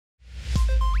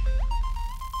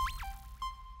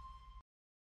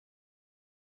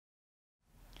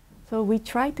So we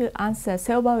try to answer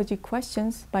cell biology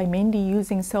questions by mainly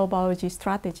using cell biology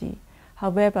strategy.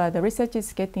 However, the research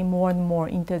is getting more and more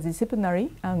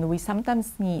interdisciplinary, and we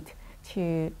sometimes need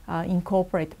to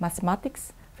incorporate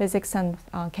mathematics, physics, and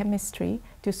chemistry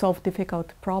to solve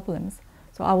difficult problems.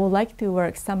 So I would like to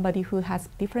work somebody who has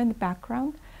different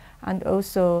background, and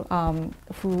also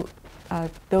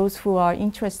those who are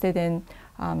interested in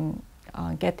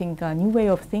getting a new way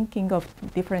of thinking of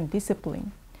different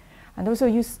discipline. And also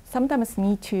you sometimes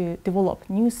need to develop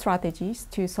new strategies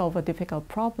to solve a difficult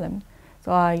problem.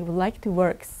 So I would like to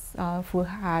work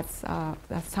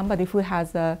somebody who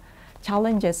has a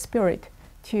challenger spirit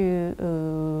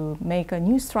to make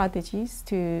new strategies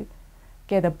to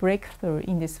get a breakthrough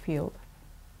in this field.